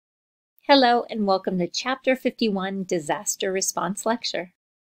Hello and welcome to Chapter 51, Disaster Response Lecture.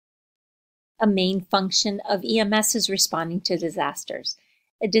 A main function of EMS is responding to disasters.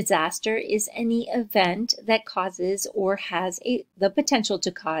 A disaster is any event that causes or has the potential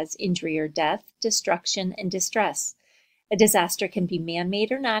to cause injury or death, destruction, and distress. A disaster can be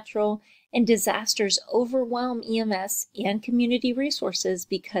man-made or natural, and disasters overwhelm EMS and community resources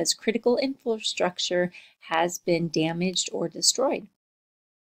because critical infrastructure has been damaged or destroyed.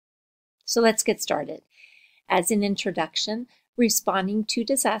 So let's get started. As an introduction, responding to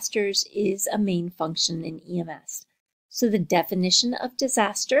disasters is a main function in EMS. So the definition of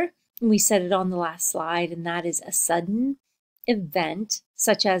disaster, and we said it on the last slide, and that is a sudden event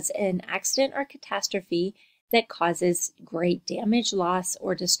such as an accident or catastrophe that causes great damage, loss,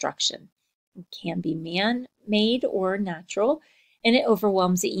 or destruction. It can be man-made or natural, and it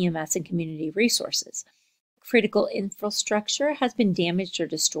overwhelms the EMS and community resources. Critical infrastructure has been damaged or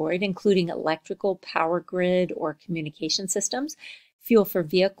destroyed, including electrical, power grid, or communication systems, fuel for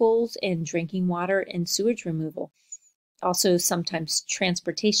vehicles, and drinking water and sewage removal. Also, sometimes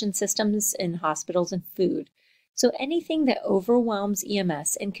transportation systems in hospitals and food. So anything that overwhelms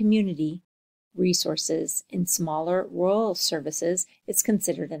EMS and community resources in smaller rural services is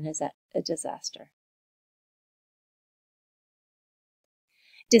considered a disaster.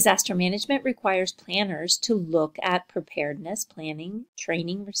 Disaster management requires planners to look at preparedness, planning,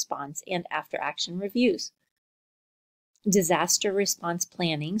 training, response, and after-action reviews. Disaster response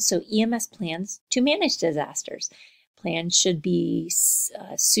planning, so EMS plans to manage disasters. Plans should be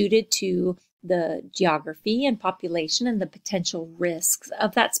suited to the geography and population and the potential risks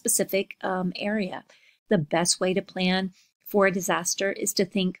of that specific area. The best way to plan for a disaster is to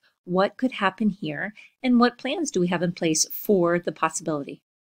think, what could happen here, and what plans do we have in place for the possibility?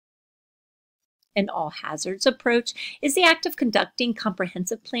 An all-hazards approach is the act of conducting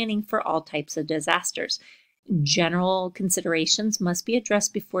comprehensive planning for all types of disasters. General considerations must be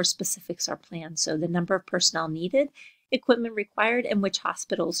addressed before specifics are planned, so the number of personnel needed, equipment required, and which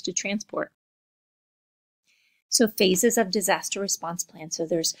hospitals to transport. So phases of disaster response plan. So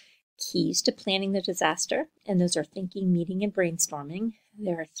there's keys to planning the disaster, and those are thinking, meeting, and brainstorming.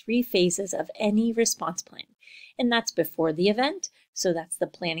 There are 3 phases of any response plan, and that's before the event. So that's the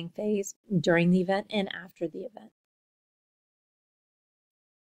planning phase, during the event, and after the event.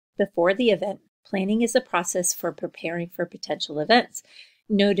 Before the event, planning is the process for preparing for potential events.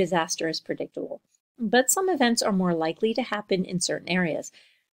 No disaster is predictable, but some events are more likely to happen in certain areas,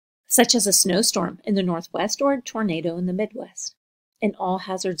 such as a snowstorm in the Northwest or a tornado in the Midwest. An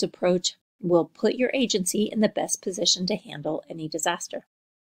all-hazards approach will put your agency in the best position to handle any disaster.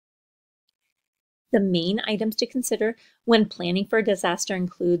 The main items to consider when planning for a disaster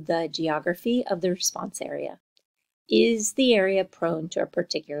include the geography of the response area. Is the area prone to a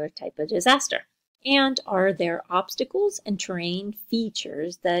particular type of disaster? And are there obstacles and terrain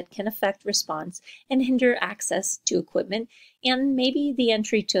features that can affect response and hinder access to equipment and maybe the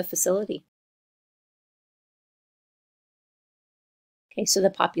entry to a facility? Okay, so the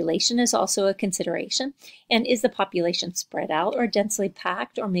population is also a consideration. And is the population spread out or densely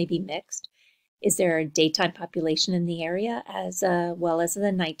packed or maybe mixed? Is there a daytime population in the area as well as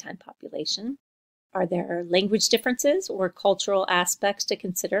the nighttime population? Are there language differences or cultural aspects to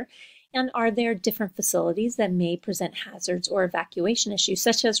consider? And are there different facilities that may present hazards or evacuation issues,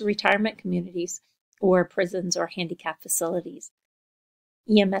 such as retirement communities or prisons or handicap facilities?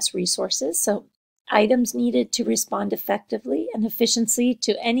 EMS resources, so items needed to respond effectively and efficiently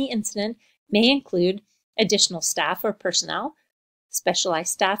to any incident may include additional staff or personnel,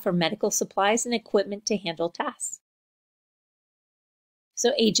 specialized staff or medical supplies, and equipment to handle tasks.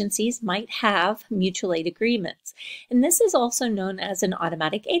 So agencies might have mutual aid agreements, and this is also known as an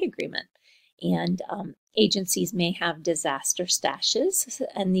automatic aid agreement. And agencies may have disaster stashes,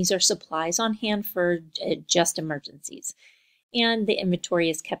 and these are supplies on hand for just emergencies. And the inventory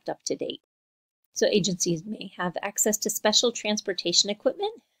is kept up to date. So agencies may have access to special transportation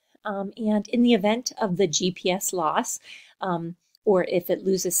equipment, and in the event of the GPS loss, or if it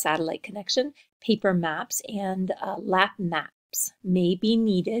loses satellite connection, paper maps and lap maps may be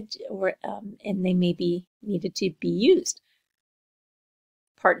needed, and they may be needed to be used.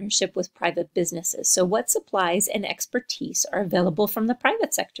 Partnership with private businesses. So what supplies and expertise are available from the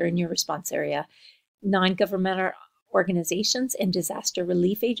private sector in your response area? Non-governmental organizations and disaster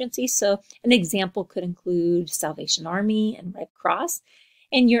relief agencies. So an example could include Salvation Army and Red Cross,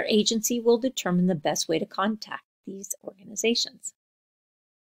 and your agency will determine the best way to contact these organizations.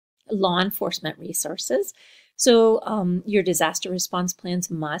 Law enforcement resources. So your disaster response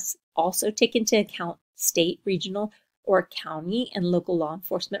plans must also take into account state, regional, or county and local law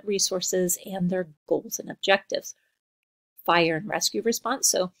enforcement resources and their goals and objectives. Fire and rescue response.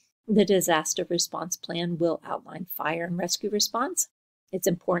 So the disaster response plan will outline fire and rescue response. It's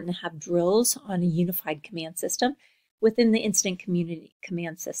important to have drills on a unified command system within the incident community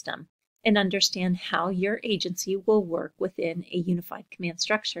command system and understand how your agency will work within a unified command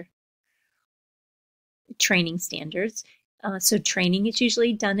structure. Training standards. So training is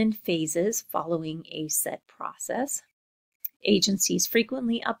usually done in phases following a set process. Agencies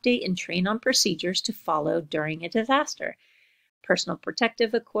frequently update and train on procedures to follow during a disaster, personal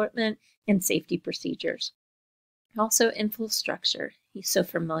protective equipment, and safety procedures. Also, infrastructure. So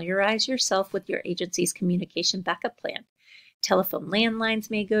familiarize yourself with your agency's communication backup plan. Telephone landlines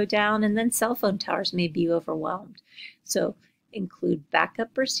may go down, and then cell phone towers may be overwhelmed. So include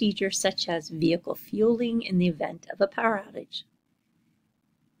backup procedures such as vehicle fueling in the event of a power outage.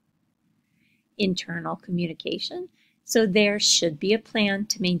 Internal communication. So there should be a plan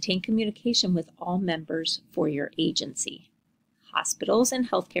to maintain communication with all members for your agency. Hospitals and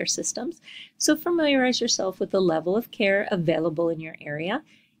healthcare systems. So familiarize yourself with the level of care available in your area.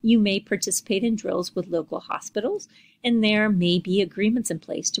 You may participate in drills with local hospitals, and there may be agreements in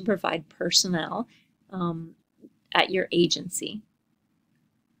place to provide personnel at your agency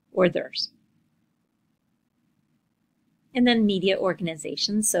or theirs. And then media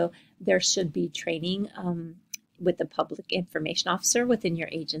organizations. So there should be training with the public information officer within your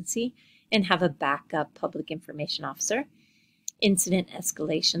agency and have a backup public information officer. Incident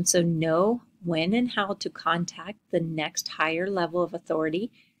escalation. So know when and how to contact the next higher level of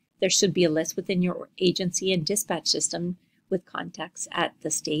authority. There should be a list within your agency and dispatch system with contacts at the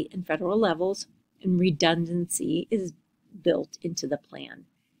state and federal levels, and redundancy is built into the plan.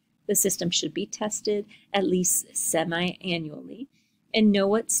 The system should be tested at least semi-annually and know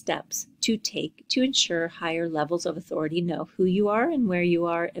what steps to take to ensure higher levels of authority know who you are and where you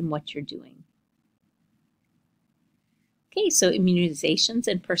are and what you're doing. Okay, so immunizations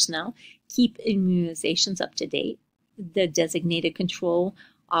and personnel. Keep immunizations up to date. The designated control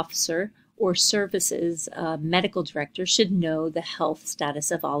officer or services medical director should know the health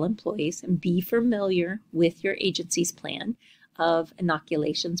status of all employees and be familiar with your agency's plan of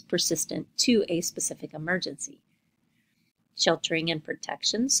inoculations persistent to a specific emergency. Sheltering and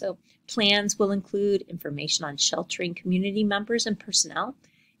protection. So plans will include information on sheltering community members and personnel,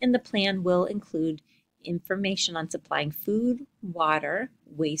 and the plan will include information on supplying food, water,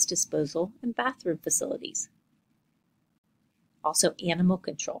 waste disposal, and bathroom facilities. Also, animal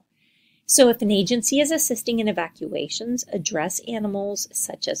control. So if an agency is assisting in evacuations, address animals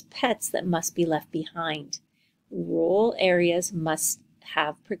such as pets that must be left behind. Rural areas must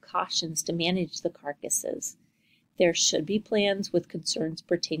have precautions to manage the carcasses. There should be plans with concerns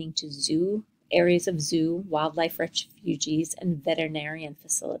pertaining to zoo, areas of zoo, wildlife refuges, and veterinarian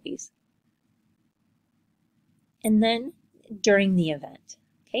facilities. And then during the event.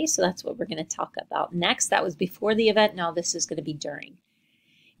 Okay, so that's what we're going to talk about next. That was before the event. Now this is going to be during.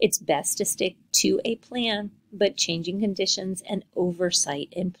 It's best to stick to a plan, but changing conditions and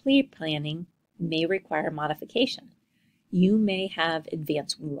oversight and pre-planning may require modification. You may have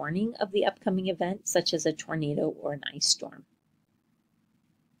advance warning of the upcoming event, such as a tornado or an ice storm.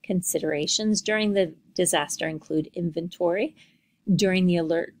 Considerations during the disaster include inventory. During the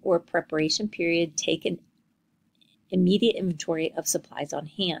alert or preparation period, take an immediate inventory of supplies on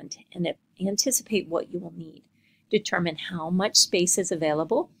hand and anticipate what you will need. Determine how much space is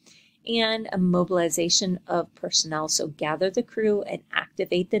available and a mobilization of personnel. So gather the crew and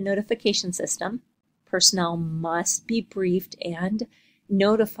activate the notification system. Personnel must be briefed and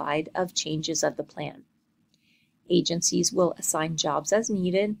notified of changes of the plan. Agencies will assign jobs as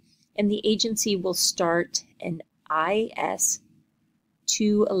needed, and the agency will start an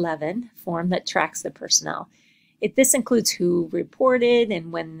IS-211 form that tracks the personnel. This includes who reported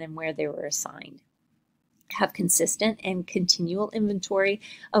and when and where they were assigned. Have consistent and continual inventory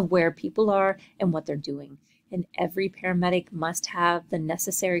of where people are and what they're doing. And every paramedic must have the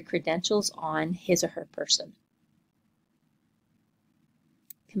necessary credentials on his or her person.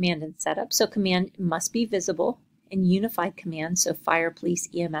 Command and setup. So command must be visible and unified command. So fire, police,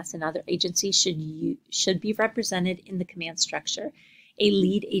 EMS, and other agencies should be represented in the command structure. A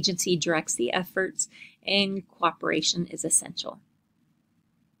lead agency directs the efforts, and cooperation is essential.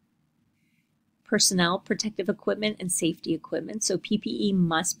 Personnel, protective equipment, and safety equipment. So PPE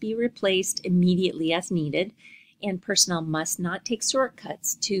must be replaced immediately as needed, and personnel must not take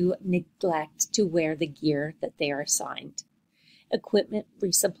shortcuts to neglect to wear the gear that they are assigned. Equipment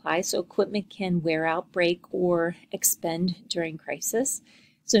resupply. So equipment can wear out, break, or expend during crisis.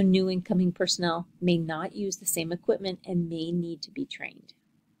 So new incoming personnel may not use the same equipment and may need to be trained.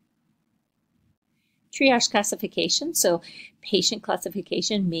 Triage classification. So patient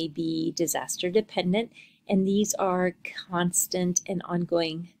classification may be disaster dependent, and these are constant and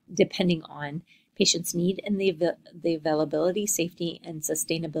ongoing depending on patients' need and the availability, safety, and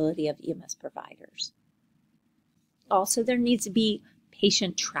sustainability of EMS providers. Also, there needs to be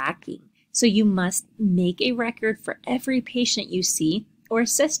patient tracking. So you must make a record for every patient you see or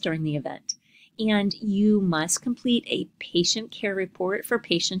assist during the event. And you must complete a patient care report for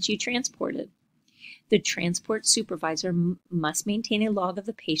patients you transported. The transport supervisor must maintain a log of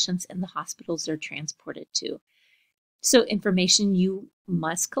the patients and the hospitals they're transported to. So information you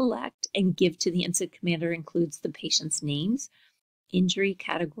must collect and give to the incident commander includes the patient's names, injury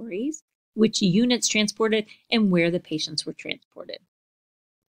categories, which units transported, and where the patients were transported.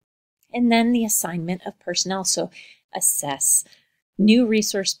 And then the assignment of personnel. So assess. New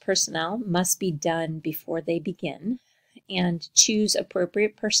resource personnel must be done before they begin, and choose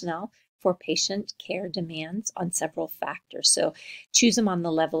appropriate personnel for patient care demands on several factors. So choose them on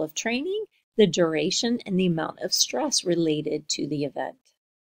the level of training, the duration, and the amount of stress related to the event.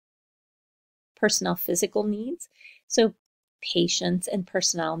 Personnel physical needs. So patients and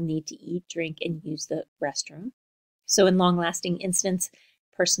personnel need to eat, drink, and use the restroom. So in long-lasting incidents,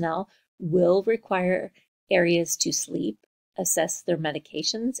 personnel will require areas to sleep, assess their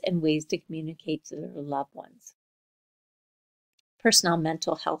medications, and ways to communicate to their loved ones. Personnel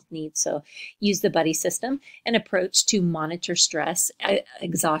mental health needs. So use the buddy system, an approach to monitor stress,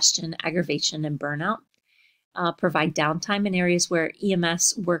 exhaustion, aggravation, and burnout. Provide downtime in areas where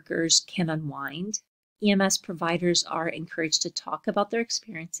EMS workers can unwind. EMS providers are encouraged to talk about their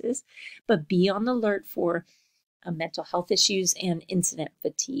experiences, but be on the alert for mental health issues and incident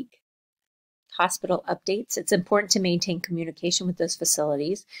fatigue. Hospital updates. It's important to maintain communication with those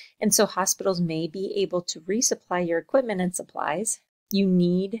facilities, and so hospitals may be able to resupply your equipment and supplies. You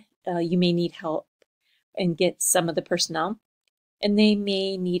may need help and get some of the personnel, and they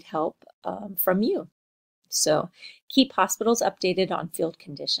may need help from you. So keep hospitals updated on field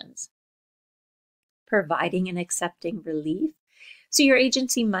conditions. Providing and accepting relief. So your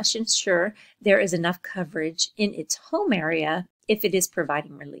agency must ensure there is enough coverage in its home area if it is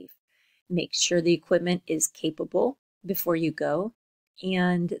providing relief. Make sure the equipment is capable before you go,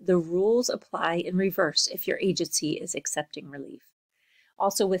 and the rules apply in reverse if your agency is accepting relief.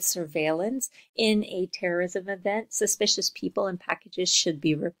 Also, with surveillance in a terrorism event, suspicious people and packages should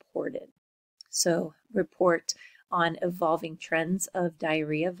be reported. So report on evolving trends of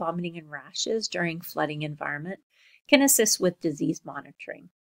diarrhea, vomiting, and rashes during flooding environment can assist with disease monitoring.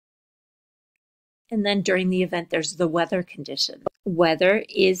 And then during the event, there's the weather condition. Weather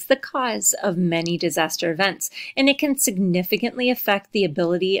is the cause of many disaster events, and it can significantly affect the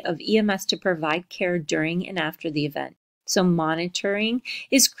ability of EMS to provide care during and after the event. So monitoring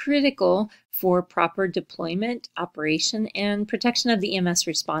is critical for proper deployment, operation, and protection of the EMS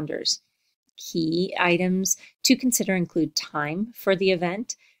responders. Key items to consider include time for the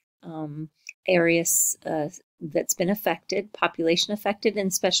event, areas that's been affected, population affected,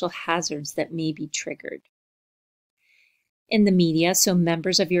 and special hazards that may be triggered. In the media, so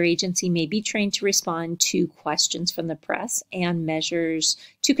members of your agency may be trained to respond to questions from the press and measures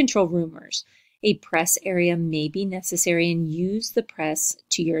to control rumors. A press area may be necessary, and use the press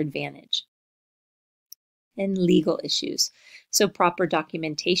to your advantage. And legal issues. So proper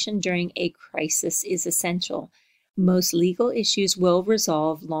documentation during a crisis is essential. Most legal issues will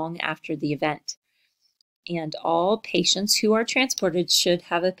resolve long after the event. And all patients who are transported should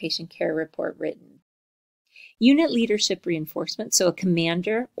have a patient care report written. Unit leadership reinforcement. So a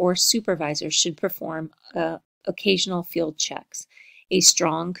commander or supervisor should perform occasional field checks. A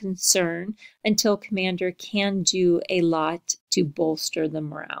strong concern until commander can do a lot to bolster the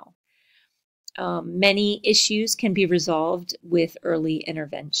morale. Many issues can be resolved with early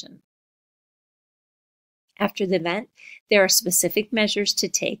intervention. After the event, there are specific measures to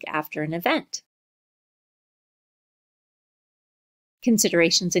take after an event.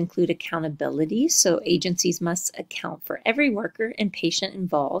 Considerations include accountability, so agencies must account for every worker and patient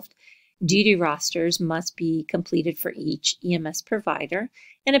involved. Duty rosters must be completed for each EMS provider,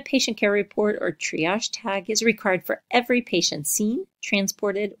 and a patient care report or triage tag is required for every patient seen,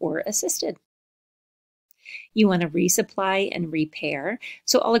 transported, or assisted. You want to resupply and repair,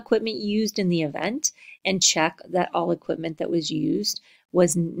 so all equipment used in the event, and check that all equipment that was used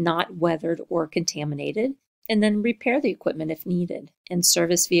was not weathered or contaminated, and then repair the equipment if needed, and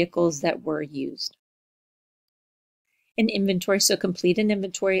service vehicles that were used. An inventory, so complete an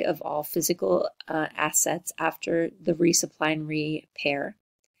inventory of all physical assets after the resupply and repair.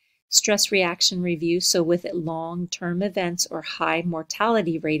 Stress reaction review. So with long-term events or high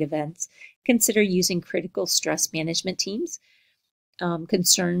mortality rate events, consider using critical stress management teams.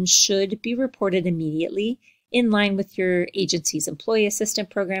 Concerns should be reported immediately in line with your agency's employee assistance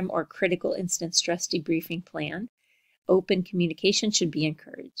program or critical incident stress debriefing plan. Open communication should be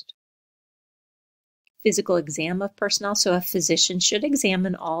encouraged. Physical exam of personnel. So a physician should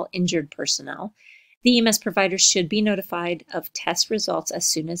examine all injured personnel. The EMS provider should be notified of test results as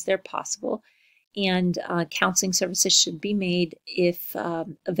soon as they're possible, and counseling services should be made if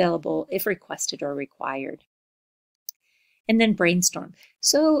available, if requested or required. And then brainstorm.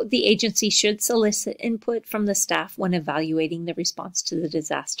 So the agency should solicit input from the staff when evaluating the response to the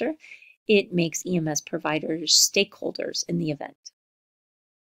disaster. It makes EMS providers stakeholders in the event.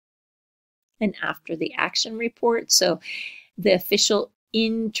 And after the action report, so the official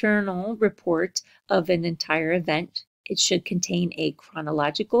internal report of an entire event, it should contain a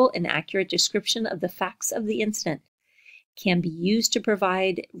chronological and accurate description of the facts of the incident. It can be used to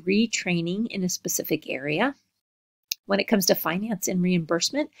provide retraining in a specific area. When it comes to finance and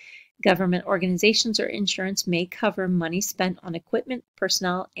reimbursement, government organizations or insurance may cover money spent on equipment,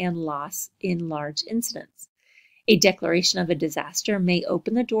 personnel, and loss in large incidents. A declaration of a disaster may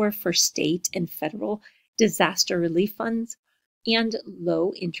open the door for state and federal disaster relief funds and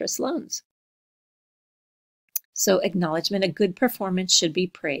low-interest loans. So acknowledgement, a good performance should be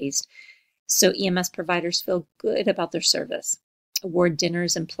praised, so EMS providers feel good about their service. Award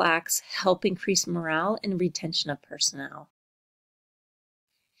dinners and plaques help increase morale and retention of personnel.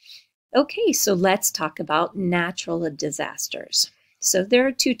 Okay, so let's talk about natural disasters. So there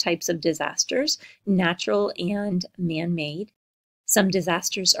are two types of disasters, natural and man-made. Some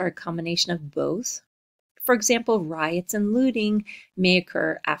disasters are a combination of both. For example, riots and looting may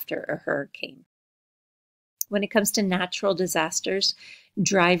occur after a hurricane. When it comes to natural disasters,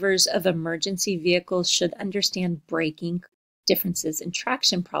 drivers of emergency vehicles should understand braking differences and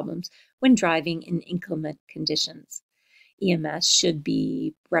traction problems when driving in inclement conditions. EMS should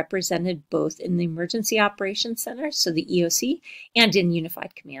be represented both in the Emergency Operations Center, so the EOC, and in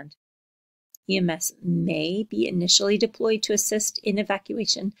Unified Command. EMS may be initially deployed to assist in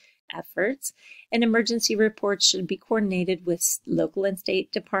evacuation efforts, and emergency reports should be coordinated with local and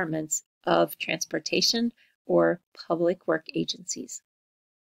state departments of transportation or public work agencies.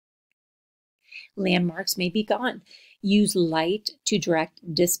 Landmarks may be gone. Use light to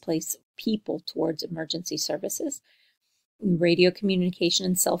direct displaced people towards emergency services. Radio communication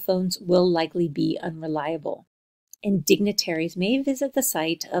and cell phones will likely be unreliable. And dignitaries may visit the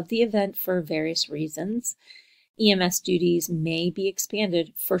site of the event for various reasons. EMS duties may be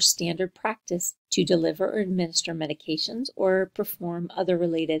expanded for standard practice to deliver or administer medications or perform other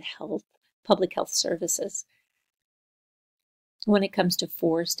related public health services. When it comes to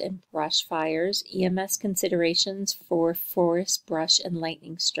forest and brush fires, EMS considerations for forest, brush, and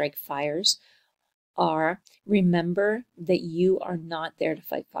lightning strike fires are: remember that you are not there to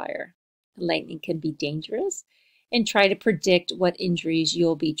fight fire. Lightning can be dangerous, and try to predict what injuries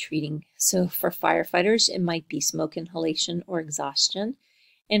you'll be treating. So for firefighters, it might be smoke inhalation or exhaustion.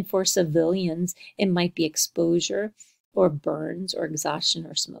 And for civilians, it might be exposure or burns or exhaustion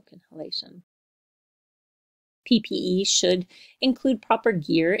or smoke inhalation. PPE should include proper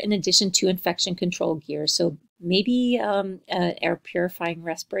gear in addition to infection control gear. So maybe an air purifying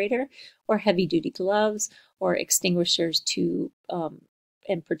respirator or heavy duty gloves or extinguishers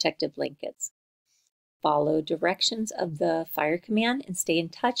and protective blankets. Follow directions of the fire command and stay in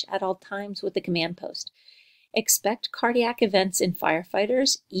touch at all times with the command post. Expect cardiac events in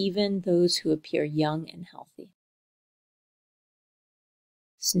firefighters, even those who appear young and healthy.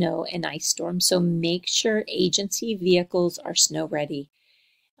 Snow and ice storms, so make sure agency vehicles are snow ready.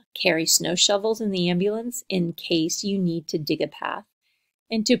 Carry snow shovels in the ambulance in case you need to dig a path.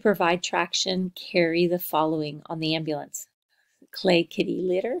 And to provide traction, carry the following on the ambulance: clay kitty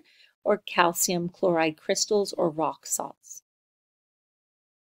litter or calcium chloride crystals or rock salts.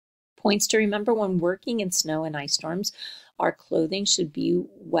 Points to remember when working in snow and ice storms: our clothing should be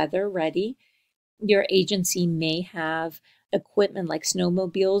weather ready. Your agency may have equipment like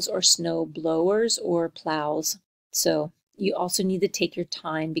snowmobiles or snow blowers or plows. So you also need to take your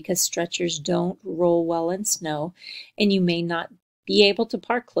time because stretchers don't roll well in snow and you may not be able to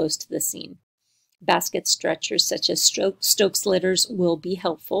park close to the scene. Basket stretchers such as Stokes litters will be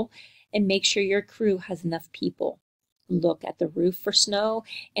helpful, and make sure your crew has enough people. Look at the roof for snow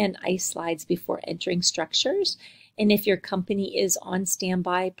and ice slides before entering structures. And if your company is on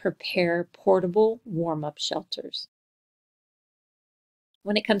standby, prepare portable warm-up shelters.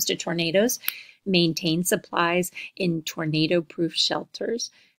 When it comes to tornadoes, maintain supplies in tornado-proof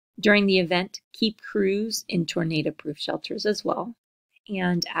shelters. During the event, keep crews in tornado-proof shelters as well.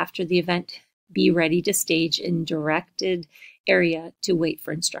 And after the event, be ready to stage in directed area to wait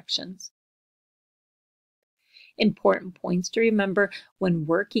for instructions. Important points to remember when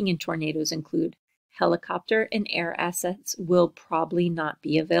working in tornadoes include helicopter and air assets will probably not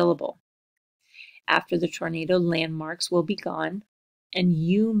be available. After the tornado, landmarks will be gone, and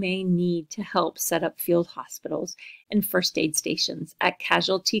you may need to help set up field hospitals and first aid stations at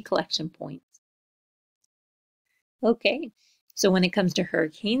casualty collection points. Okay, so when it comes to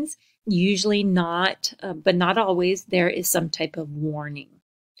hurricanes, usually not, but not always, there is some type of warning.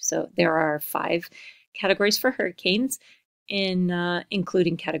 So there are 5 categories for hurricanes,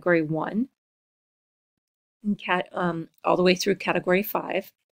 including Category 1, all the way through Category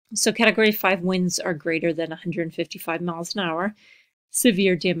 5. So Category 5 winds are greater than 155 miles an hour.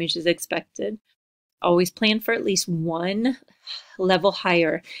 Severe damage is expected. Always plan for at least 1 level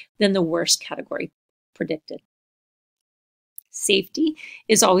higher than the worst category predicted. Safety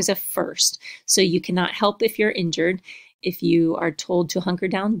is always a first, so you cannot help if you're injured. If you are told to hunker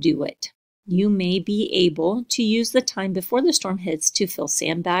down, do it. You may be able to use the time before the storm hits to fill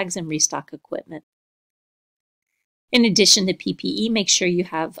sandbags and restock equipment. In addition to PPE, make sure you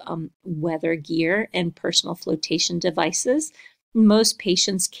have weather gear and personal flotation devices. Most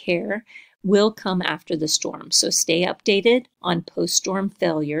patients' care will come after the storm, so stay updated on post-storm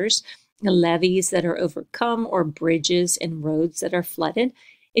failures, levees that are overcome, or bridges and roads that are flooded.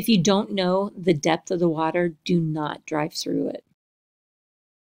 If you don't know the depth of the water, do not drive through it.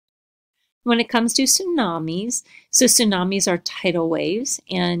 When it comes to tsunamis, so tsunamis are tidal waves,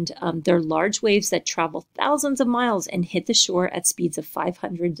 and they're large waves that travel thousands of miles and hit the shore at speeds of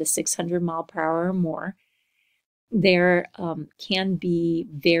 500 to 600 miles per hour or more. There can be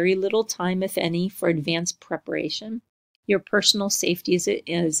very little time, if any, for advanced preparation. Your personal safety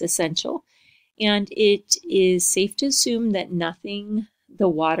is essential, and it is safe to assume that nothing the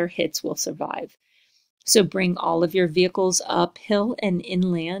water hits will survive. So bring all of your vehicles uphill and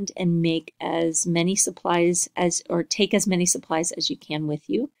inland and make as many supplies take as many supplies as you can with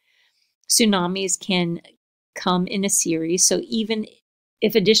you. Tsunamis can come in a series, so even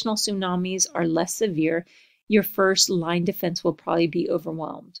if additional tsunamis are less severe, your first line defense will probably be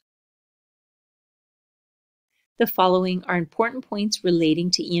overwhelmed. The following are important points relating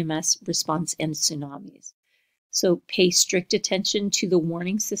to EMS response and tsunamis. So pay strict attention to the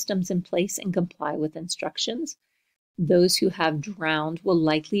warning systems in place and comply with instructions. Those who have drowned will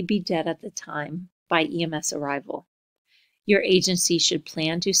likely be dead at the time by EMS arrival. Your agency should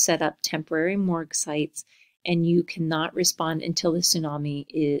plan to set up temporary morgue sites, and you cannot respond until the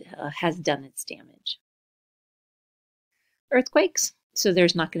tsunami has done its damage. Earthquakes. So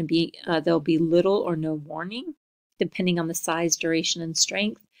there's not going to be, there'll be little or no warning, depending on the size, duration, and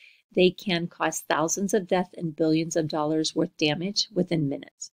strength. They can cause thousands of deaths and billions of dollars worth damage within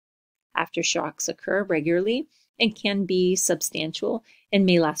minutes. Aftershocks occur regularly and can be substantial and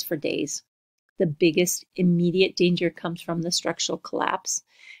may last for days. The biggest immediate danger comes from the structural collapse.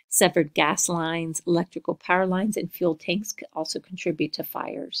 Severed gas lines, electrical power lines, and fuel tanks can also contribute to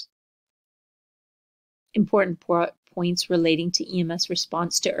fires. Important points relating to EMS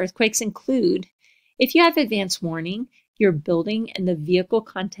response to earthquakes include, if you have advance warning, your building and the vehicle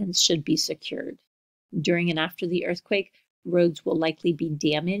contents should be secured. During and after the earthquake, roads will likely be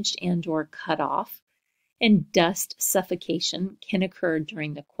damaged and or cut off, and dust suffocation can occur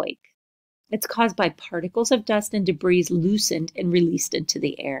during the quake. It's caused by particles of dust and debris loosened and released into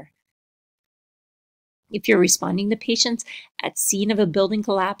the air. If you're responding to patients at scene of a building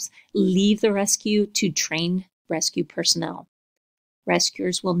collapse, leave the rescue to trained rescue personnel.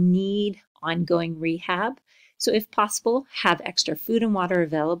 Rescuers will need ongoing rehab, so if possible, have extra food and water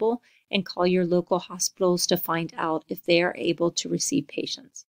available and call your local hospitals to find out if they are able to receive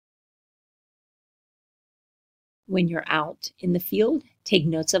patients. When you're out in the field, take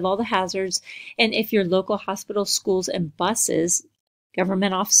notes of all the hazards, and if your local hospitals, schools, and buses,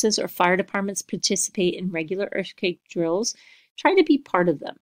 government offices, or fire departments participate in regular earthquake drills, try to be part of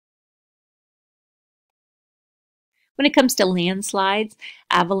them. When it comes to landslides,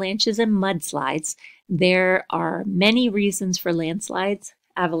 avalanches, and mudslides, there are many reasons for landslides,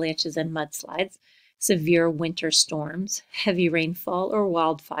 avalanches, and mudslides: severe winter storms, heavy rainfall or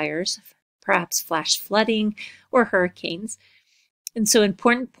wildfires, perhaps flash flooding or hurricanes. And so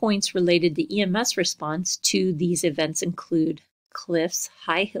important points related to EMS response to these events include cliffs,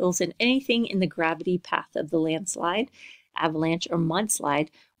 high hills, and anything in the gravity path of the landslide, avalanche, or mudslide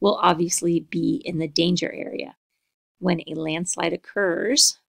will obviously be in the danger area. When a landslide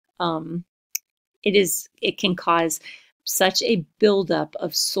occurs, it can cause such a buildup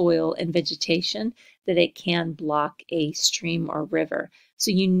of soil and vegetation that it can block a stream or river.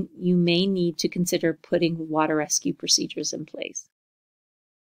 So you may need to consider putting water rescue procedures in place.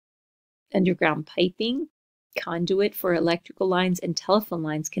 Underground piping, conduit for electrical lines and telephone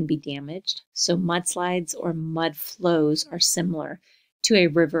lines can be damaged. So mudslides or mud flows are similar to a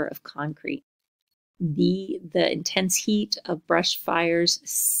river of concrete. The intense heat of brush fires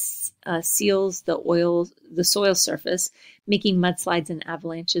seals the soil surface, making mudslides and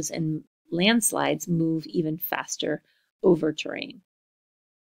avalanches and landslides move even faster over terrain.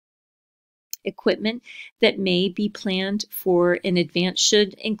 Equipment that may be planned for in advance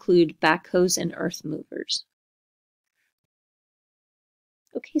should include backhoes and earth movers.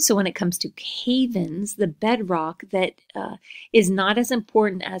 Okay, so when it comes to cave-ins, the bedrock that is not as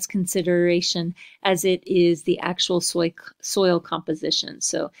important as consideration as it is the actual soil composition.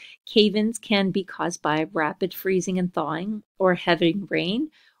 So cave-ins can be caused by rapid freezing and thawing, or heavy rain,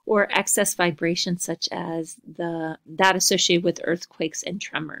 or excess vibration such as that associated with earthquakes and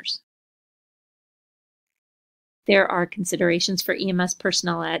tremors. There are considerations for EMS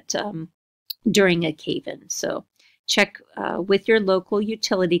personnel at during a cave-in. So check with your local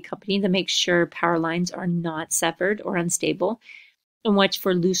utility company to make sure power lines are not severed or unstable, and watch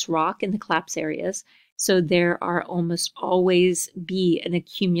for loose rock in the collapse areas. So there are almost always be an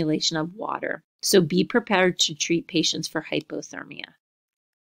accumulation of water. So be prepared to treat patients for hypothermia.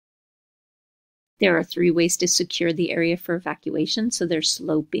 There are 3 ways to secure the area for evacuation. So there's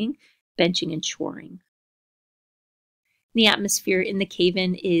sloping, benching, and shoring. The atmosphere in the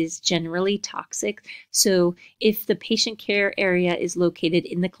cave-in is generally toxic, so if the patient care area is located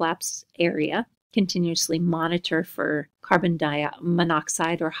in the collapse area, continuously monitor for carbon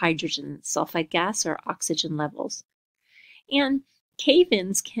monoxide or hydrogen sulfide gas or oxygen levels. And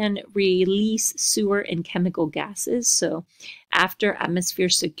cave-ins can release sewer and chemical gases, so after atmosphere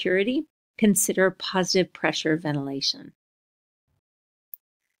security, consider positive pressure ventilation.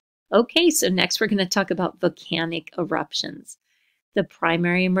 Okay, so next we're going to talk about volcanic eruptions, the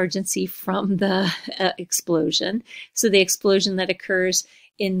primary emergency from the explosion. So the explosion that occurs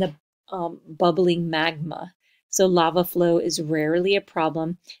in the bubbling magma. So lava flow is rarely a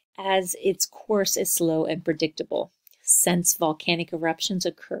problem as its course is slow and predictable. Since volcanic eruptions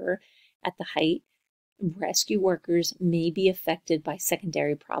occur at the height, rescue workers may be affected by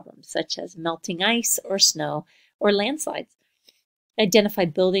secondary problems such as melting ice or snow or landslides. Identify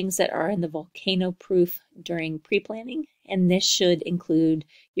buildings that are in the volcano-proof during pre-planning, and this should include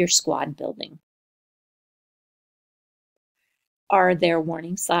your squad building. Are there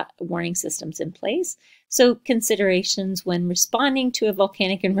warning systems in place? So considerations when responding to a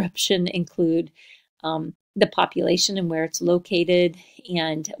volcanic eruption include the population and where it's located,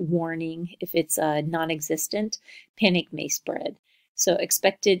 and warning if it's non-existent, panic may spread. So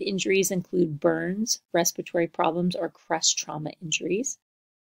expected injuries include burns, respiratory problems, or crush trauma injuries.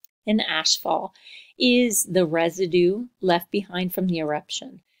 An ashfall is the residue left behind from the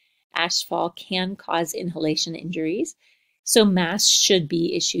eruption. Ashfall can cause inhalation injuries, so masks should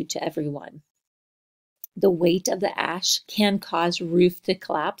be issued to everyone. The weight of the ash can cause roof to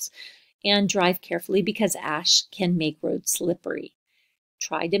collapse, and drive carefully because ash can make roads slippery.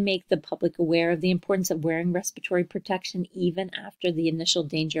 Try to make the public aware of the importance of wearing respiratory protection even after the initial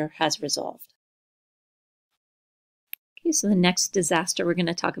danger has resolved. Okay, so the next disaster we're going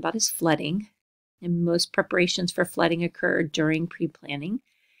to talk about is flooding. And most preparations for flooding occur during pre-planning.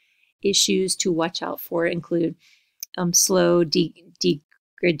 Issues to watch out for include slow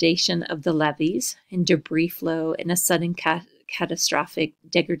degradation of the levees and debris flow and a sudden catastrophic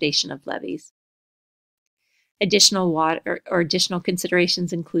degradation of levees. Additional water or additional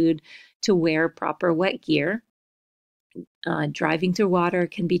considerations include to wear proper wet gear. Driving through water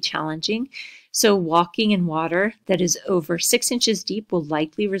can be challenging, so walking in water that is over 6 inches deep will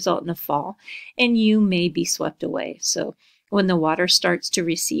likely result in a fall, and you may be swept away. So when the water starts to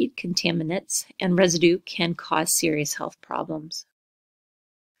recede, contaminants and residue can cause serious health problems.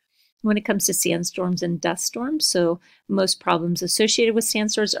 When it comes to sandstorms and dust storms, so most problems associated with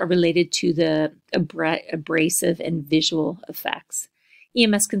sandstorms are related to the abrasive and visual effects.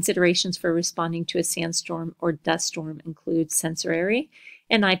 EMS considerations for responding to a sandstorm or dust storm include sensory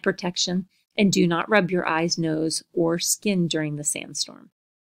and eye protection, and do not rub your eyes, nose, or skin during the sandstorm.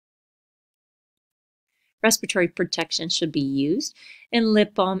 Respiratory protection should be used, and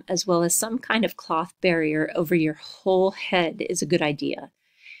lip balm as well as some kind of cloth barrier over your whole head is a good idea.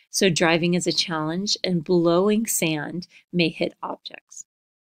 So driving is a challenge, and blowing sand may hit objects.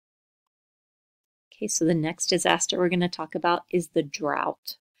 Okay, so the next disaster we're going to talk about is the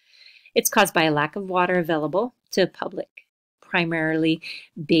drought. It's caused by a lack of water available to the public, primarily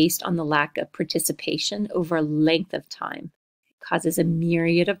based on the lack of participation over a length of time. It causes a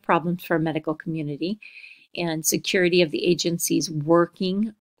myriad of problems for a medical community and security of the agency's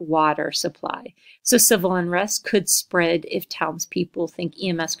working water supply. So civil unrest could spread if townspeople think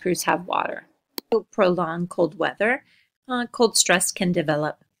EMS crews have water. Prolonged cold weather, cold stress can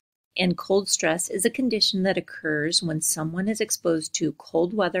develop. And cold stress is a condition that occurs when someone is exposed to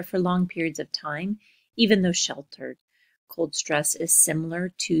cold weather for long periods of time, even though sheltered. Cold stress is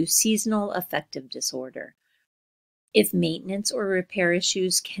similar to seasonal affective disorder. If maintenance or repair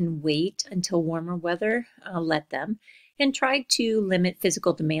issues can wait until warmer weather, let them, and try to limit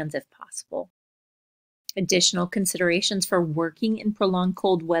physical demands if possible. Additional considerations for working in prolonged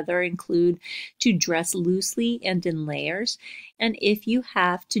cold weather include to dress loosely and in layers, and if you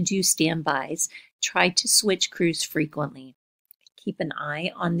have to do standbys, try to switch crews frequently. Keep an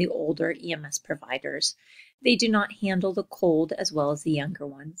eye on the older EMS providers. They do not handle the cold as well as the younger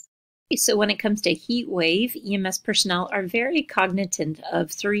ones. So when it comes to heat wave, EMS personnel are very cognizant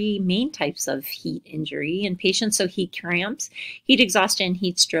of three main types of heat injury in patients, so heat cramps, heat exhaustion, and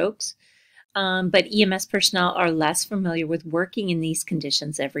heat strokes. But EMS personnel are less familiar with working in these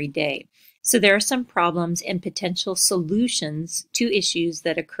conditions every day. So there are some problems and potential solutions to issues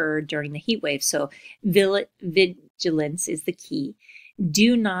that occur during the heat wave. So vigilance is the key.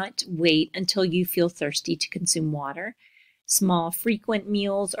 Do not wait until you feel thirsty to consume water. Small, frequent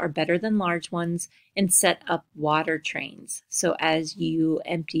meals are better than large ones, and set up water trains. So as you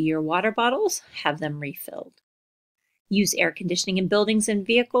empty your water bottles, have them refilled. Use air conditioning in buildings and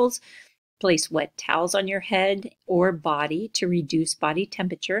vehicles. Place wet towels on your head or body to reduce body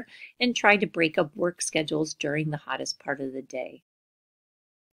temperature, and try to break up work schedules during the hottest part of the day.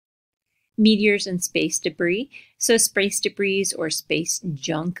 Meteors and space debris. So space debris or space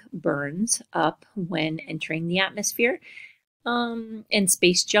junk burns up when entering the atmosphere. And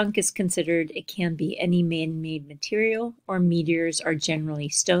space junk is considered, it can be any man-made material, or meteors are generally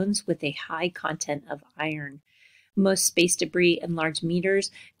stones with a high content of iron. Most space debris and large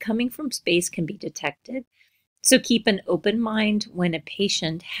meteors coming from space can be detected. So keep an open mind when a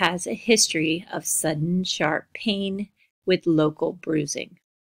patient has a history of sudden sharp pain with local bruising.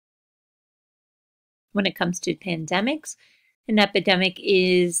 When it comes to pandemics, an epidemic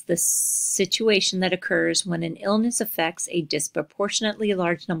is the situation that occurs when an illness affects a disproportionately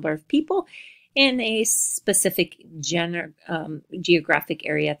large number of people in a specific geographic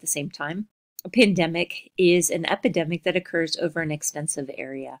area at the same time. A pandemic is an epidemic that occurs over an extensive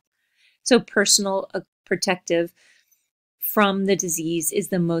area. So personal protective from the disease is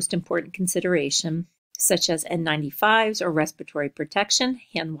the most important consideration, such as N95s or respiratory protection,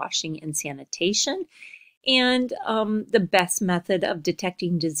 hand washing and sanitation. And the best method of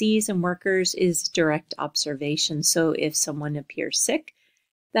detecting disease in workers is direct observation. So if someone appears sick,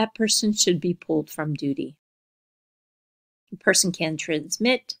 that person should be pulled from duty. A person can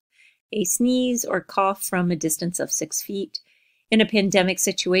transmit a sneeze or cough from a distance of 6 feet. In a pandemic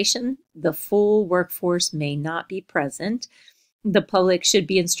situation, the full workforce may not be present. The public should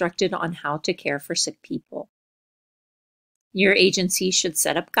be instructed on how to care for sick people. Your agency should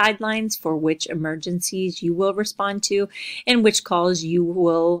set up guidelines for which emergencies you will respond to and which calls you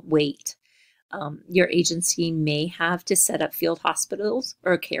will wait. Your agency may have to set up field hospitals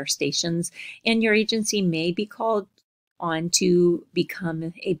or care stations, and your agency may be called on to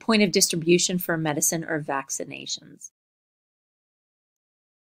become a point of distribution for medicine or vaccinations.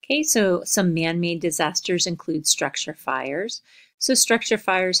 Okay, so some man-made disasters include structure fires. So structure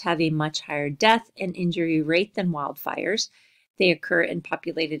fires have a much higher death and injury rate than wildfires. They occur in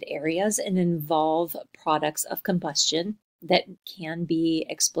populated areas and involve products of combustion that can be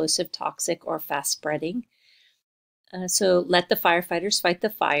explosive, toxic, or fast spreading. So let the firefighters fight the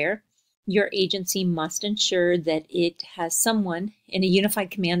fire. Your agency must ensure that it has someone in a unified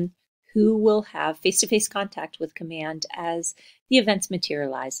command who will have face-to-face contact with command as the events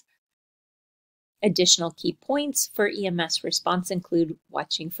materialize. Additional key points for EMS response include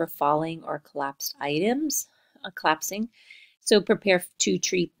watching for falling or collapsed items, collapsing. So prepare to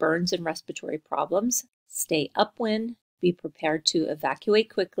treat burns and respiratory problems. Stay upwind, be prepared to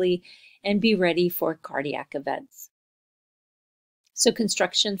evacuate quickly, and be ready for cardiac events. So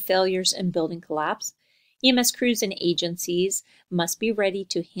construction failures and building collapse. EMS crews and agencies must be ready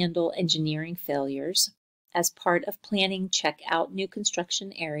to handle engineering failures. As part of planning, check out new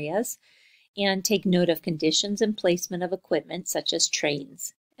construction areas and take note of conditions and placement of equipment such as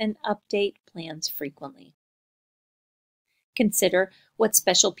trains, and update plans frequently. Consider what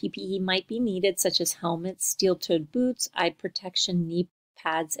special PPE might be needed, such as helmets, steel-toed boots, eye protection, knee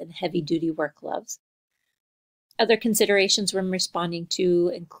pads and heavy-duty work gloves. Other considerations when responding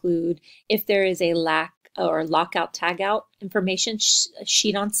to include if there is a lack or lockout tagout information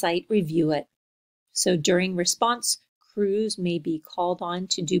sheet on site, review it. So during response, crews may be called on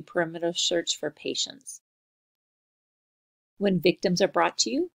to do perimeter search for patients. When victims are brought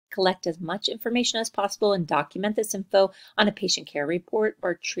to you, collect as much information as possible and document this info on a patient care report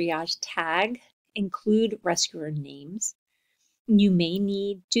or triage tag. Include rescuer names. You may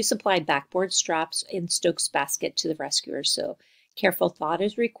need to supply backboard straps and Stokes basket to the rescuer, so careful thought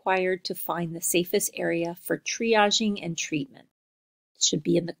is required to find the safest area for triaging and treatment. It should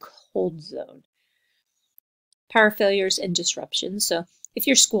be in the cold zone. Power failures and disruptions. So if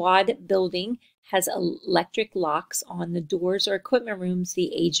your squad building has electric locks on the doors or equipment rooms,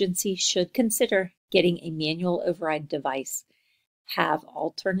 the agency should consider getting a manual override device. Have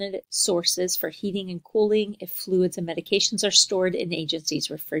alternate sources for heating and cooling if fluids and medications are stored in agencies'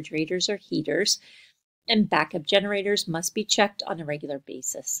 refrigerators or heaters, and backup generators must be checked on a regular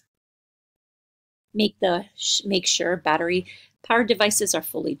basis. Make sure battery powered devices are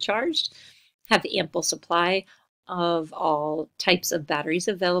fully charged. Have ample supply of all types of batteries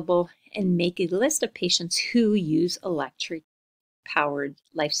available, and make a list of patients who use electric-powered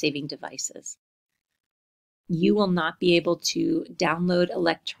life-saving devices. You will not be able to download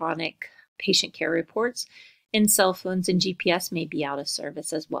electronic patient care reports, and cell phones and GPS may be out of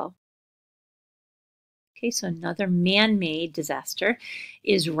service as well. Okay, so another man-made disaster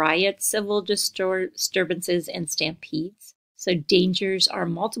is riots, civil disturbances, and stampedes. So dangers are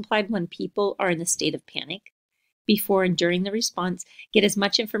multiplied when people are in a state of panic. Before and during the response, get as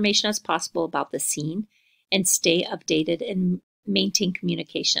much information as possible about the scene and stay updated and maintain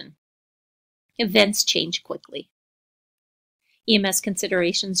communication. Events change quickly. EMS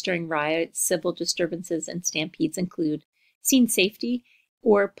considerations during riots, civil disturbances, and stampedes include scene safety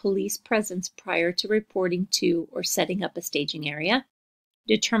or police presence prior to reporting to or setting up a staging area,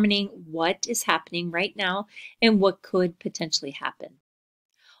 determining what is happening right now and what could potentially happen.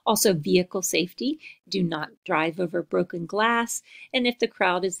 Also, vehicle safety. Do not drive over broken glass, and if the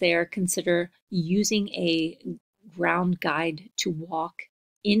crowd is there, consider using a ground guide to walk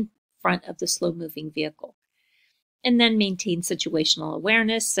in front of the slow-moving vehicle. And then maintain situational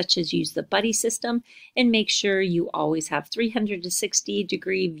awareness, such as use the buddy system, and make sure you always have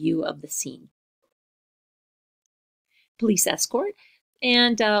 360-degree view of the scene. Police escort,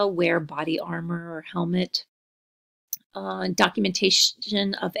 and wear body armor or helmet.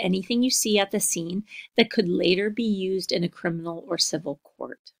 Documentation of anything you see at the scene that could later be used in a criminal or civil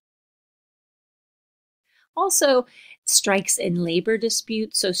court. Also, strikes and labor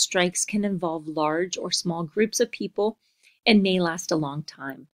disputes. So strikes can involve large or small groups of people and may last a long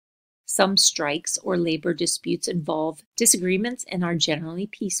time. Some strikes or labor disputes involve disagreements and are generally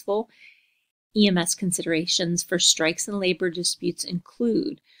peaceful. EMS considerations for strikes and labor disputes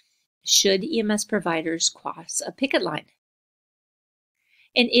include: should EMS providers cross a picket line?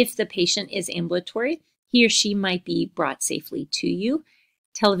 And if the patient is ambulatory, he or she might be brought safely to you.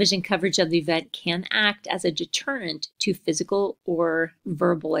 Television coverage of the event can act as a deterrent to physical or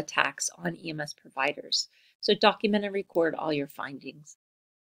verbal attacks on EMS providers. So document and record all your findings.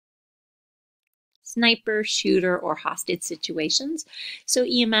 Sniper, shooter, or hostage situations. So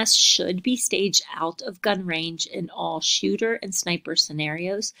EMS should be staged out of gun range in all shooter and sniper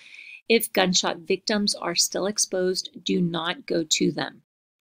scenarios. If gunshot victims are still exposed, do not go to them.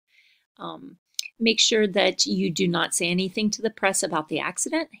 Make sure that you do not say anything to the press about the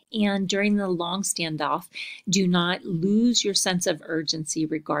accident, and during the long standoff, do not lose your sense of urgency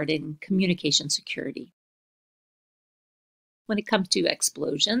regarding communication security. When it comes to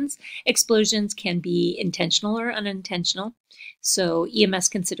explosions, explosions can be intentional or unintentional. So EMS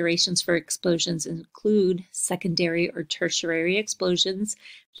considerations for explosions include secondary or tertiary explosions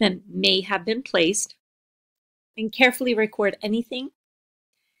that may have been placed, and carefully record anything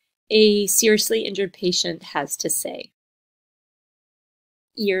a seriously injured patient has to say.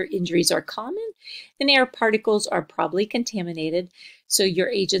 Ear injuries are common, and air particles are probably contaminated, so your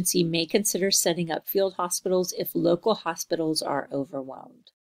agency may consider setting up field hospitals if local hospitals are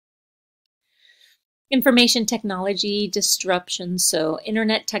overwhelmed. Information technology disruptions. So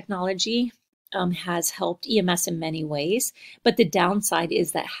internet technology has helped EMS in many ways, but the downside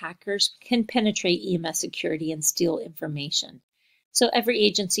is that hackers can penetrate EMS security and steal information. So every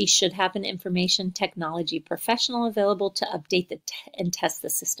agency should have an information technology professional available to update and test the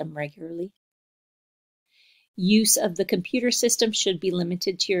system regularly. Use of the computer system should be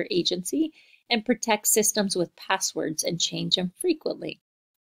limited to your agency, and protect systems with passwords and change them frequently.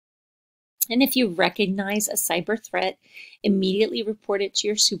 And if you recognize a cyber threat, immediately report it to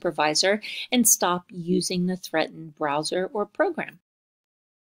your supervisor and stop using the threatened browser or program.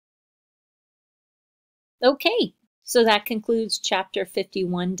 Okay, so that concludes Chapter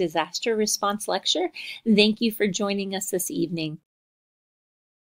 51, Disaster Response Lecture. Thank you for joining us this evening.